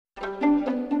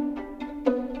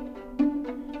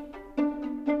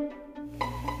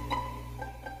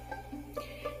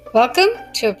Welcome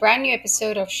to a brand new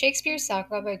episode of Shakespeare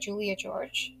Saga by Julia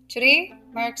George. Today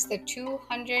marks the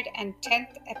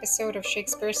 210th episode of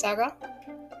Shakespeare Saga,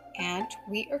 and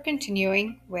we are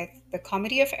continuing with The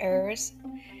Comedy of Errors,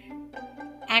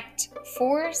 Act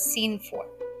 4, Scene 4.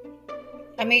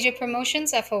 A major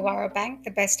promotions of Awara Bank,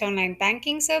 the best online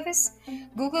banking service,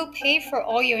 Google Pay for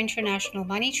all your international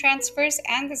money transfers,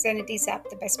 and the Zenities app,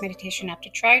 the best meditation app to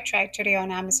try. Try it today on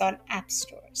Amazon App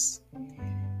Stores.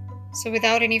 So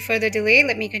without any further delay,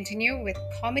 let me continue with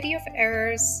Comedy of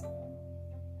Errors,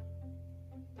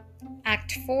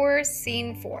 Act 4,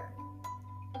 Scene 4.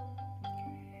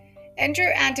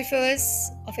 Enter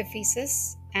Antipholus of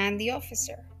Ephesus and the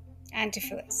officer.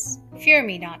 Antipholus, fear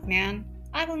me not, man.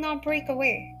 I will not break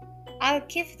away. I'll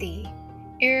give thee,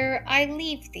 ere I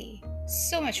leave thee,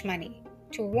 so much money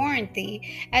to warrant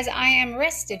thee as I am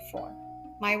rested for.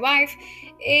 My wife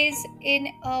is in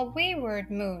a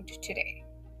wayward mood today,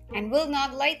 and will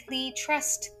not lightly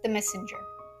trust the messenger,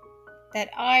 that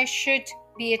I should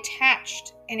be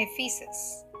attached in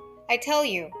Ephesus. I tell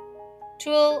you,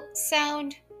 'twill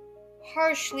sound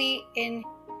harshly in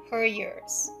her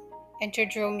ears. Enter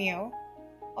Dromio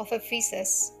of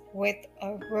Ephesus with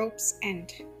a rope's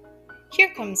end.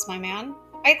 Here comes my man.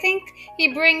 I think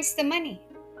he brings the money.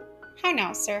 How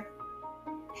now, sir?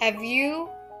 Have you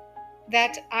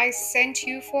that I sent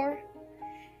you for?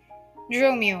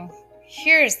 Dromio,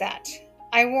 here's that.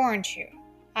 I warrant you.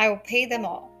 I will pay them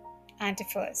all.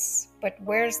 Antipholus, but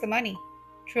where's the money?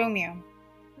 Dromio,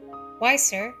 why,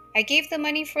 sir, I gave the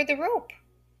money for the rope.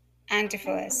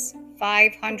 Antipholus,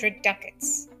 500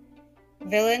 ducats.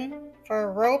 Villain, for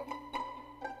a rope?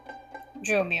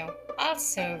 Dromio, I'll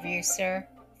serve you, sir.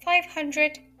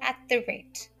 500 at the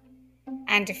rate.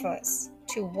 Antipholus,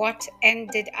 to what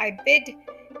end did I bid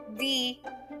thee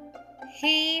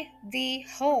hie thee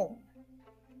home?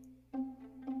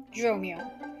 Dromio,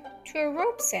 to a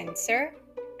rope's end, sir,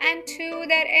 and to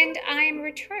that end I am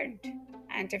returned.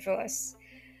 Antipholus,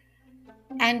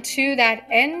 and to that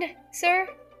end, sir,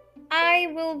 I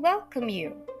will welcome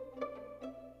you.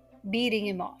 Beating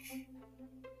him off.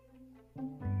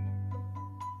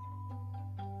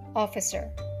 Officer,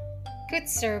 good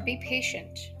sir, be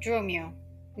patient. Dromio,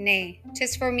 nay,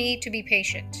 'tis for me to be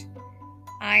patient.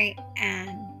 I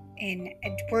am in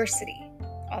adversity.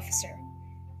 Officer,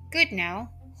 good now,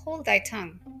 hold thy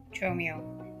tongue. Dromio,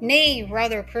 nay,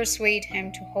 rather persuade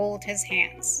him to hold his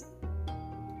hands.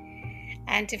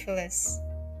 Antipholus,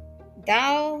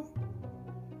 thou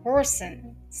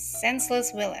whoreson,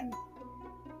 senseless villain.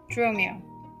 Dromio,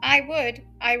 I would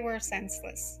I were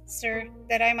senseless, sir,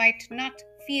 that I might not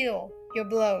feel your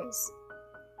blows.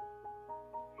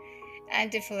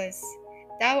 Antipholus,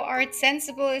 thou art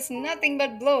sensible as nothing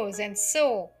but blows, and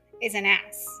so is an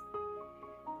ass.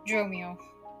 Dromio,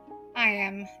 I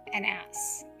am an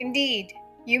ass. Indeed,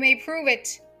 you may prove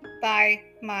it by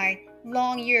my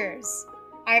long years.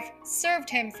 I've served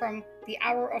him from the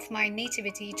hour of my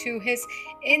nativity to his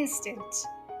instant,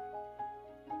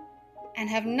 and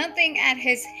have nothing at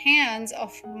his hands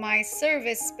of my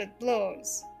service but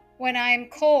blows. When I am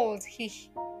cold, he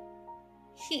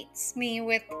heats me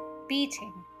with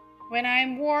beating. When I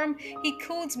am warm, he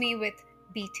cools me with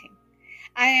beating.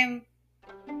 I am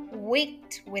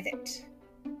waked with it.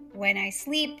 When I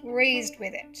sleep, raised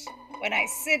with it. When I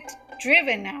sit,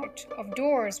 driven out of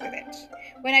doors with it.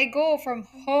 When I go from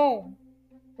home,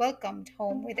 welcomed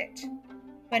home with it.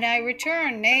 When I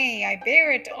return, nay, I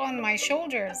bear it on my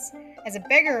shoulders, as a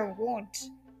beggar wont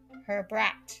her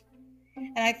brat.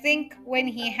 And I think when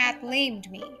he hath lamed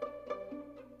me,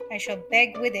 I shall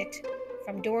beg with it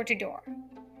from door to door.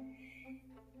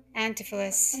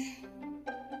 Antipholus,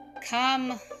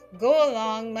 come, go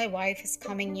along, my wife is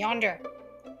coming yonder.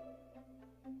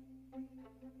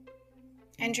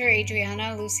 Enter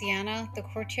Adriana, Luciana, the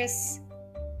courteous,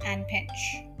 and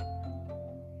Pinch.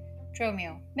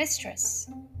 Dromio, mistress,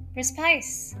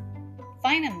 respice,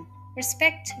 finum,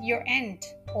 respect your end,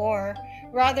 or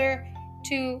rather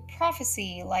to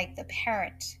prophecy like the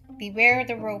parrot, beware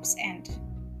the rope's end.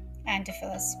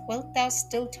 Antipholus, wilt thou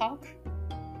still talk?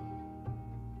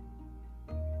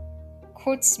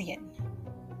 Courtesan,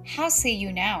 how say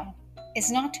you now?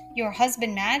 Is not your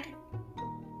husband mad?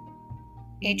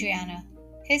 Adriana,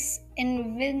 his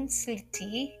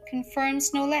invincibility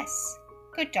confirms no less.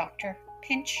 Good doctor,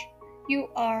 Pinch, you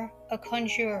are a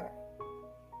conjurer.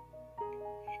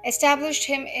 Established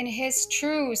him in his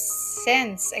true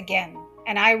sense again,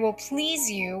 and I will please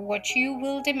you what you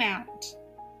will demand.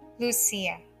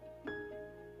 Lucia,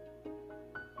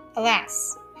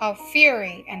 alas, how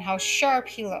fiery and how sharp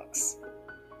he looks.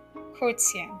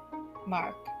 Courtesan,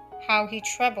 mark how he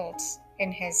trembles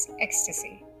in his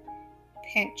ecstasy.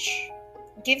 Pinch.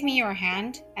 Give me your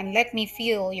hand and let me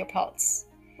feel your pulse.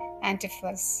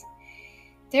 Antipholus.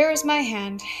 There is my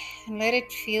hand, and let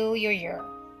it feel your ear.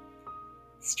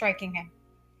 Striking him.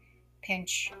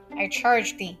 Pinch. I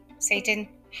charge thee, Satan,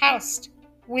 housed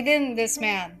within this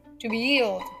man, to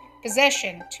yield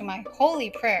possession to my holy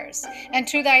prayers, and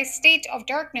to thy state of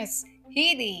darkness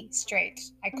heed thee straight.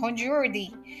 I conjure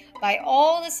thee by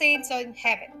all the saints in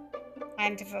heaven.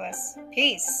 Antipholus.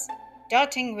 Peace,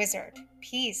 doting wizard,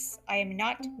 peace, I am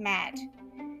not mad.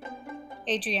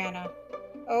 Adriana.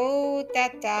 Oh,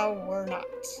 that thou were not,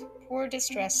 poor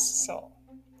distressed soul.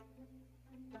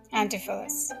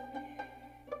 Antipholus.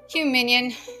 You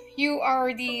minion, you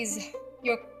are these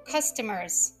your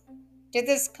customers. Did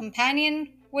this companion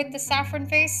with the saffron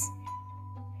face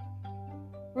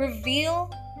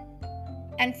reveal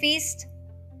and feast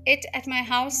it at my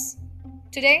house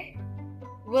today?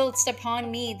 Whilst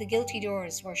upon me the guilty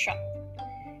doors were shut,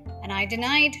 and I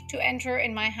denied to enter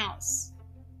in my house.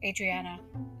 Adriana.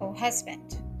 O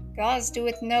husband, God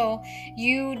doeth know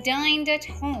you dined at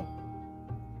home.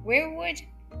 Where would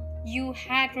you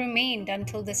had remained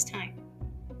until this time?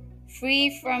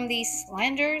 Free from these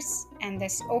slanders and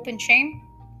this open shame?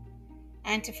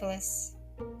 Antipholus.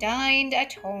 Dined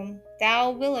at home,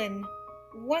 thou villain,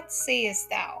 what sayest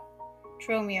thou?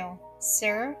 Dromio.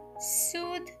 Sir,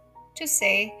 sooth to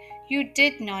say, you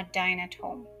did not dine at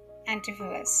home.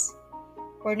 Antipholus.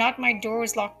 Were not my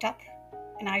doors locked up,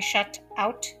 and I shut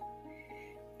out?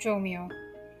 Dromio.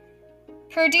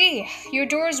 Perdie, your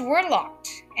doors were locked,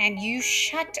 and you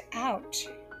shut out.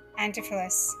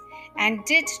 Antipholus. And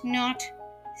did not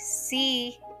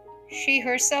see she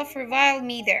herself revile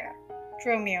me there.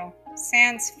 Dromio.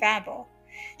 Sans fable.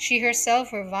 She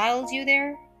herself reviled you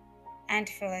there?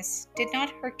 Antipholus. Did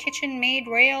not her kitchen maid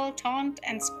rail, taunt,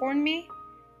 and scorn me?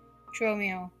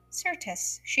 Dromio.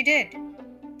 Certes, she did.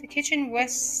 The kitchen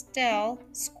Westell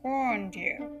scorned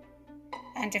you.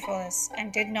 Antipholus.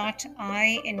 And did not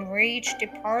I in rage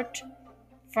depart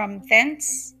from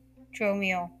thence?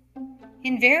 Dromio.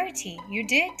 In verity, you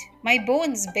did. My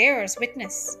bones bears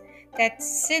witness that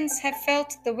since have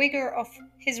felt the vigor of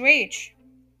his rage.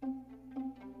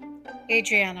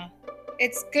 Adriana.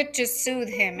 It's good to soothe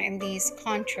him in these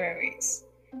contraries.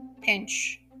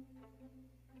 Pinch.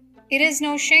 It is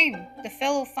no shame. The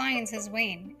fellow finds his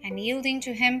wane, and yielding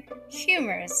to him,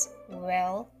 humors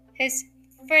well his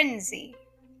frenzy.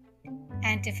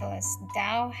 Antipholus.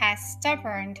 Thou hast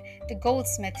stubborned the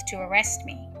goldsmith to arrest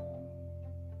me.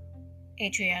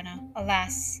 Adriana.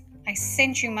 Alas, I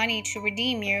sent you money to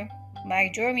redeem you,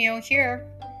 by Dromio here,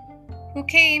 who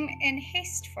came in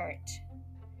haste for it.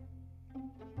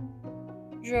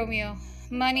 Dromio.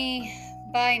 Money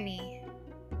buy me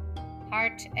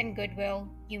heart and goodwill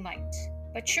you might,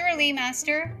 but surely,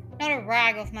 master, not a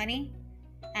rag of money.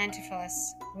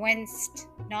 Antipholus. Went'st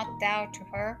not thou to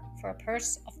her for a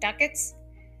purse of ducats?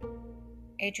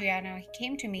 Adriana. He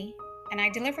came to me, and I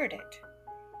delivered it.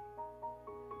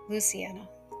 Luciana.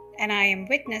 And I am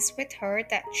witness with her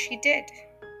that she did.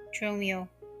 Dromio.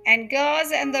 And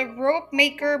gauze and the rope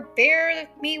maker bear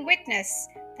me witness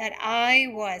that I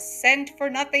was sent for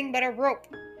nothing but a rope.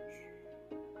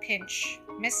 Pinch.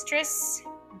 Mistress,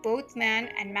 both man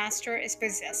and master is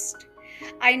possessed.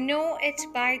 I know it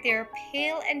by their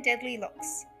pale and deadly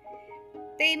looks.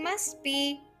 They must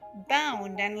be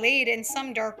bound and laid in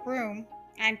some dark room.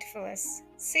 Antipholus.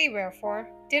 Say wherefore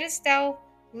didst thou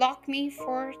lock me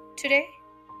for today?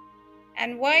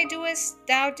 And why doest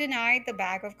thou deny the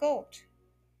bag of gold?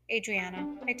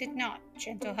 Adriana. I did not,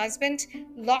 gentle husband,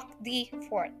 lock thee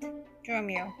forth.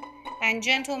 Dromio. And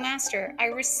gentle master, I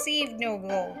received no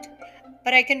gold,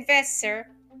 but I confess, sir,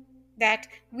 that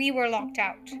we were locked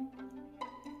out.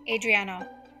 Adriana.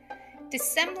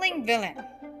 Dissembling villain,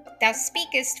 thou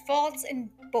speakest false in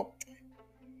both.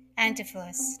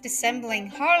 Antipholus. Dissembling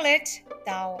harlot,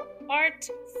 thou art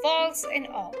false in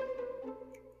all,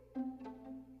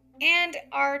 and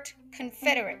art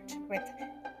confederate with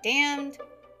damned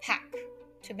pack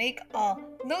to make a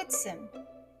loathsome,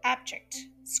 abject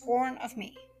scorn of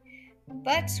me.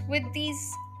 But with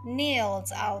these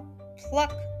nails I'll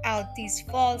pluck out these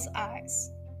false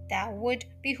eyes. Thou would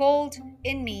behold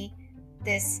in me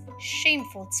this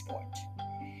shameful sport.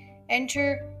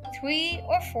 Enter 3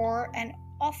 or 4 and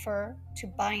offer to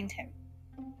bind him.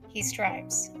 He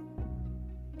strives.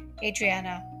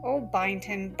 Adriana. Oh, bind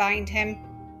him, bind him.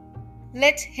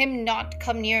 Let him not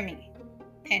come near me.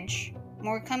 Pinch.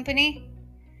 More company?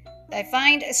 I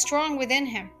find a strong within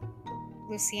him.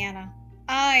 Luciana.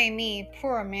 Ay me,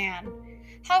 poor man,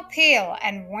 how pale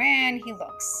and wan he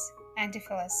looks.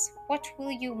 Antipholus. What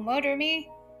will you murder me,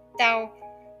 thou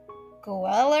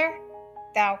Goeller?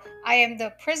 thou, I am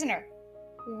the prisoner.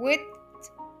 Would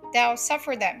thou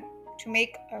suffer them to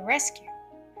make a rescue?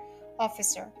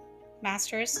 Officer,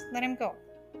 masters, let him go.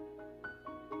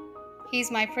 He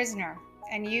is my prisoner,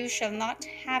 and you shall not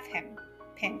have him.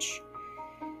 Pinch.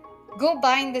 Go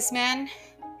bind this man,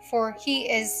 for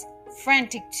he is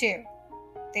frantic too.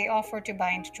 They offer to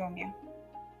bind Dromio.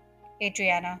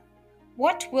 Adriana.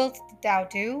 What wilt thou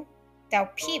do, thou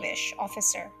peevish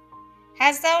officer?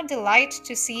 Hast thou delight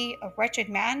to see a wretched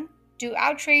man do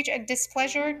outrage and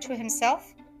displeasure to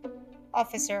himself?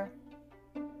 Officer.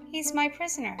 He is my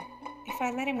prisoner. If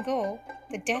I let him go,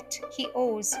 the debt he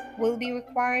owes will be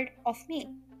required of me.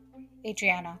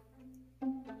 Adriana.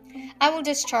 I will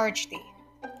discharge thee.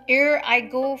 Ere I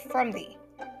go from thee,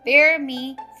 bear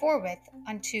me forthwith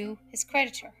unto his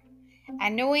creditor,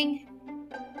 and knowing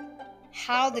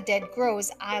how the debt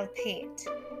grows, I'll pay it.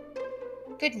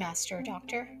 Good master,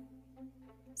 doctor.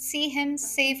 See him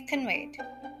safe conveyed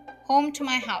home to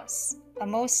my house. A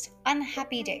most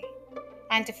unhappy day.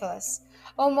 Antipholus.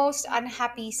 O most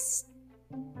unhappy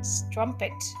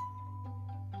strumpet.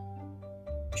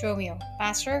 Dromio.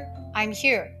 Master, I'm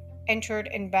here, entered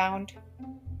and bound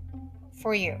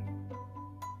for you.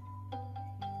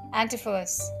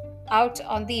 Antipholus. Out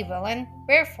on thee, villain.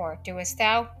 Wherefore doest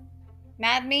thou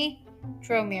mad me?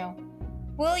 Dromio.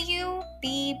 Will you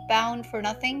be bound for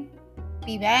nothing?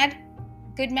 Be mad?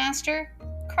 Good master?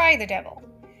 Cry the devil.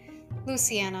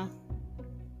 Luciana.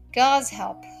 God's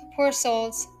help, poor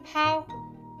souls, how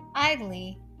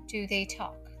idly do they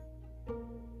talk.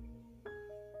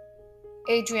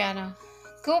 Adriana.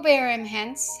 Go bear him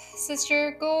hence.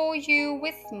 Sister, go you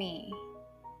with me.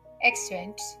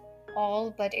 Exeunt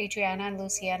all but Adriana and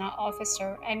Luciana,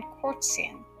 officer and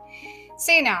courtesan.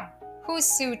 Say now, whose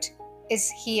suit is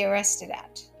he arrested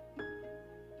at?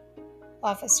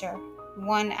 Officer.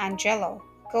 One Angelo,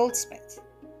 goldsmith.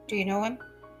 Do you know him?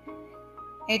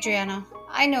 Adriana.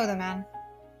 I know the man.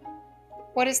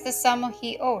 What is the sum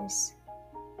he owes?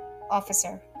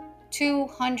 Officer.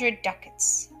 200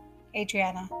 ducats.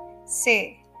 Adriana.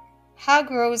 Say, how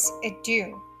grows it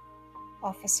due?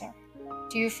 Officer.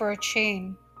 Due for a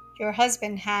chain your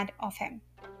husband had of him.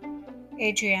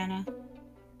 Adriana.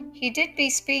 He did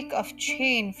bespeak of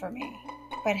chain for me,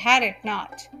 but had it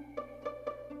not.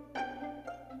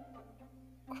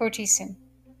 Courtesan.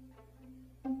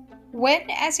 When,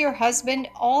 as your husband,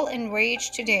 all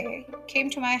enraged today, came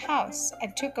to my house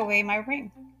and took away my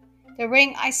ring, the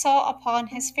ring I saw upon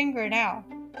his finger now.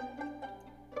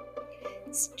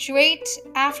 Straight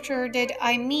after did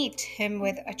I meet him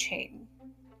with a chain.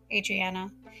 Adriana.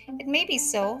 It may be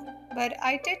so, but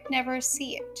I did never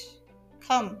see it.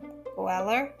 Come,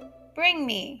 Goeller, bring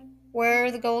me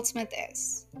where the goldsmith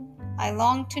is. I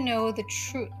long to know the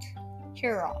truth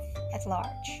hereof at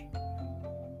large.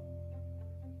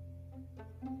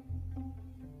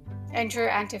 Enter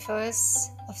Antipholus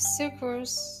of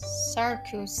Syracuse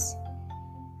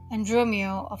and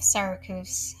Dromio of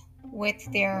Syracuse with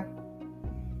their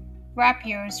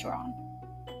rapiers drawn.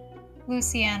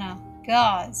 Luciana.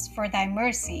 Gods, for thy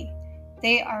mercy,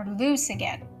 they are loose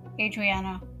again.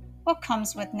 Adriana. What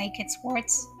comes with naked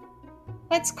swords?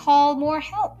 Let's call more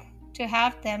help to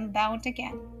have them bound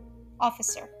again.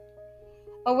 Officer.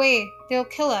 Away, they'll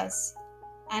kill us.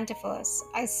 Antipholus.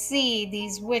 I see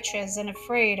these witches and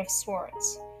afraid of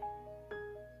swords.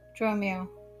 Dromio.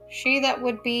 She that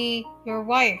would be your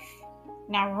wife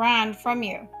now ran from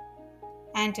you.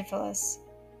 Antipholus.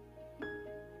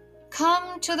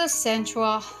 Come to the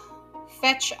Centra,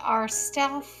 fetch our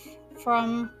staff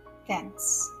from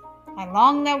thence. I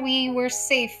long that we were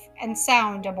safe and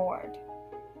sound aboard.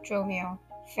 Dromio.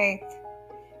 Faith.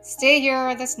 Stay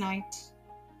here this night.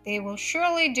 They will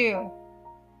surely do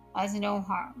us no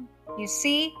harm. You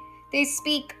see, they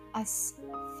speak us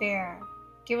fair.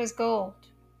 Give us gold.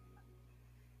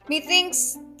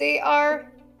 Methinks they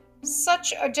are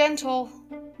such a gentle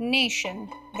nation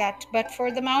that but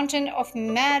for the mountain of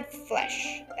mad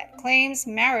flesh that claims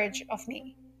marriage of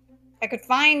me, I could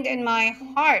find in my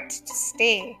heart to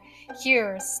stay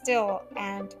here still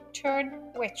and turn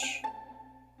witch.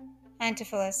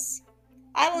 Antipholus.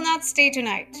 I will not stay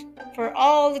tonight for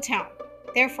all the town,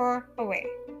 therefore away,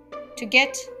 to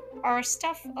get our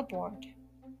stuff aboard.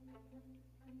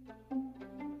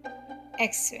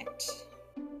 Exeunt.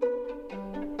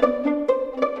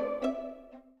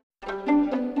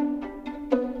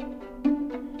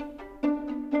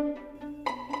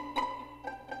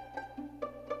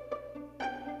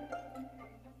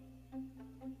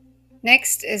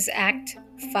 Next is Act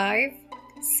 5,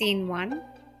 Scene 1.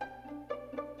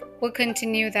 We'll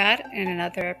continue that in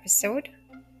another episode.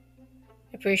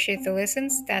 Appreciate the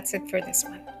listens. That's it for this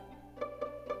one.